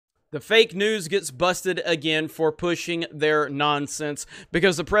The fake news gets busted again for pushing their nonsense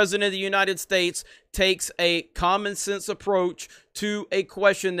because the President of the United States takes a common sense approach to a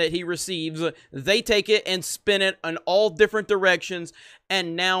question that he receives. They take it and spin it in all different directions,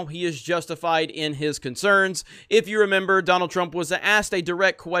 and now he is justified in his concerns. If you remember, Donald Trump was asked a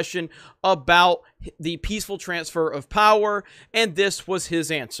direct question about the peaceful transfer of power, and this was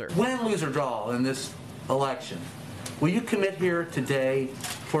his answer. Win, lose, or draw in this election, will you commit here today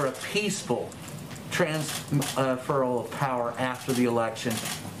for a peaceful transferal of power after the election?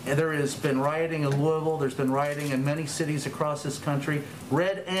 And there has been rioting in Louisville, there's been rioting in many cities across this country,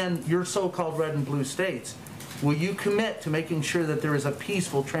 red and your so-called red and blue states. Will you commit to making sure that there is a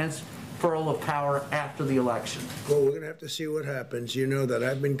peaceful transferal of power after the election? Well, we're going to have to see what happens. You know that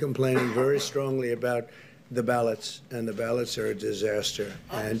I've been complaining very strongly about the ballots, and the ballots are a disaster.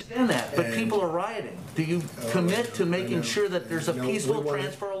 I understand that, but people are rioting. Do you commit to making sure that there's a peaceful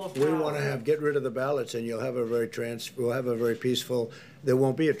transferal of power? We want to get rid of the ballots, and you'll have a very peaceful. There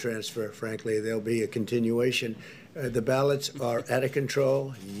won't be a transfer, frankly. There'll be a continuation. The ballots are out of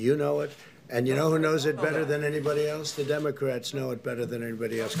control. You know it, and you know who knows it better than anybody else? The Democrats know it better than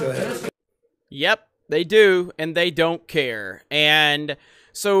anybody else. Go ahead. Yep, they do, and they don't care. And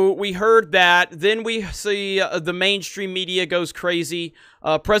so we heard that. Then we see the mainstream media goes crazy.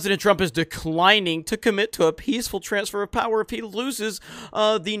 President Trump is declining to commit to a peaceful transfer of power if he loses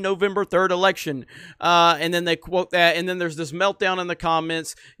the November 3rd election. And then they quote that. And then there's this meltdown in the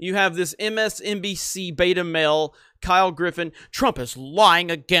comments. You have this MSNBC beta male, Kyle Griffin. Trump is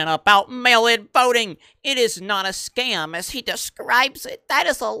lying again about mail-in voting. It is not a scam as he describes it. That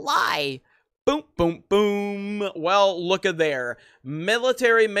is a lie. Boom, boom, boom. Well, look at there.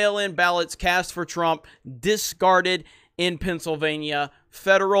 Military mail-in ballots cast for Trump discarded in Pennsylvania.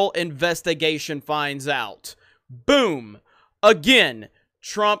 Federal investigation finds out. Boom. Again,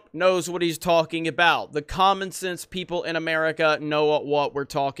 Trump knows what he's talking about. The common sense people in America know what we're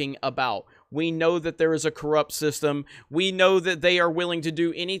talking about. We know that there is a corrupt system. We know that they are willing to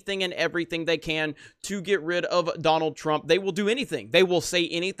do anything and everything they can to get rid of Donald Trump. They will do anything. They will say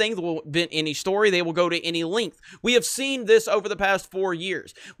anything. They will invent any story. They will go to any length. We have seen this over the past 4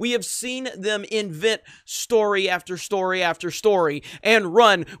 years. We have seen them invent story after story after story and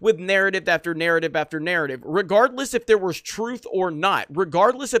run with narrative after narrative after narrative, regardless if there was truth or not,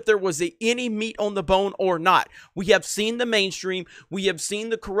 regardless if there was any meat on the bone or not. We have seen the mainstream. We have seen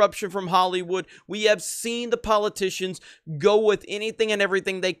the corruption from Hollywood. We have seen the politicians go with anything and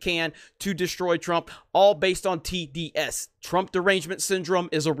everything they can to destroy Trump, all based on TDS. Trump derangement syndrome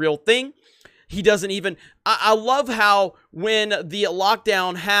is a real thing. He doesn't even... I love how when the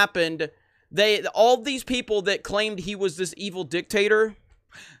lockdown happened, all these people that claimed he was this evil dictator,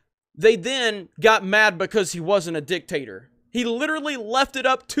 they then got mad because he wasn't a dictator. He literally left it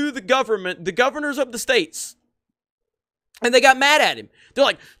up to the government, the governors of the states. And they got mad at him. They're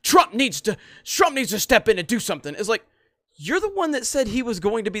like, Trump needs to step in and do something. It's like, you're the one that said he was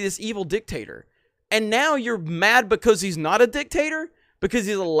going to be this evil dictator. And now you're mad because he's not a dictator? Because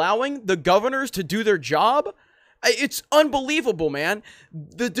he's allowing the governors to do their job? It's unbelievable, man.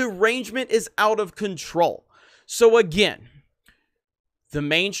 The derangement is out of control. So again, the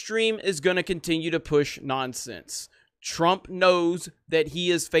mainstream is going to continue to push nonsense. Trump knows that he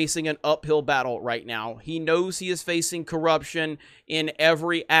is facing an uphill battle right now. He knows he is facing corruption in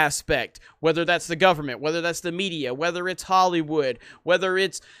every aspect, whether that's the government, whether that's the media, whether it's Hollywood, whether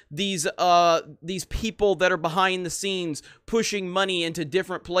it's these people that are behind the scenes pushing money into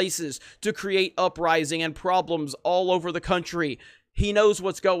different places to create uprising and problems all over the country. He knows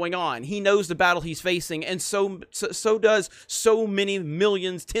what's going on. He knows the battle he's facing, and so does so many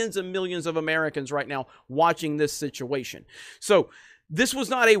millions, tens of millions of Americans right now watching this situation. So this was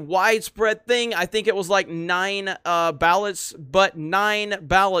not a widespread thing. I think it was like 9 ballots, but 9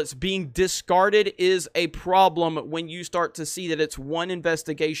 ballots being discarded is a problem when you start to see that it's one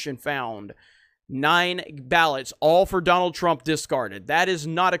investigation found. 9 ballots, all for Donald Trump, discarded. That is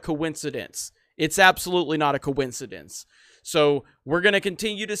not a coincidence. It's absolutely not a coincidence. So we're going to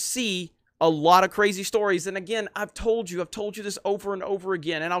continue to see a lot of crazy stories. And again, I've told you this over and over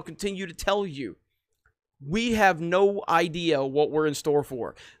again, and I'll continue to tell you. We have no idea what we're in store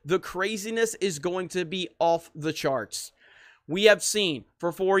for. The craziness is going to be off the charts. We have seen,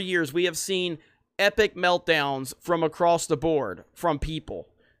 for 4 years, we have seen epic meltdowns from across the board from people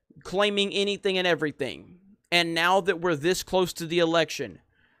claiming anything and everything. And now that we're this close to the election,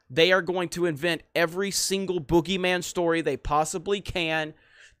 they are going to invent every single boogeyman story they possibly can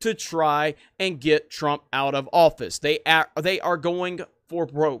to try and get Trump out of office. They are going for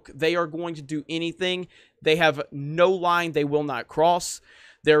broke. They are going to do anything. They have no line they will not cross.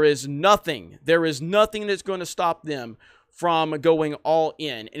 There is nothing that's going to stop them from going all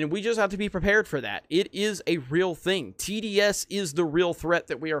in. And we just have to be prepared for that. It is a real thing. TDS is the real threat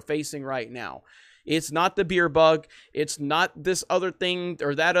that we are facing right now. It's not the beer bug. It's not this other thing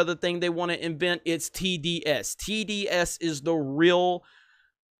or that other thing they want to invent. It's TDS. TDS is the real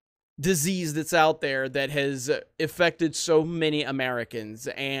disease that's out there that has affected so many Americans,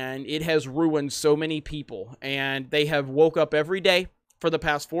 and it has ruined so many people. And they have woke up every day for the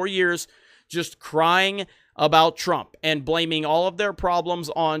past 4 years just crying about Trump and blaming all of their problems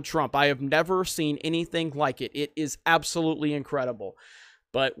on Trump. I have never seen anything like it. It is absolutely incredible.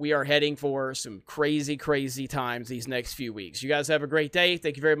 But we are heading for some crazy, crazy times these next few weeks. You guys have a great day.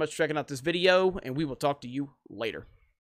 Thank you very much for checking out this video, and we will talk to you later.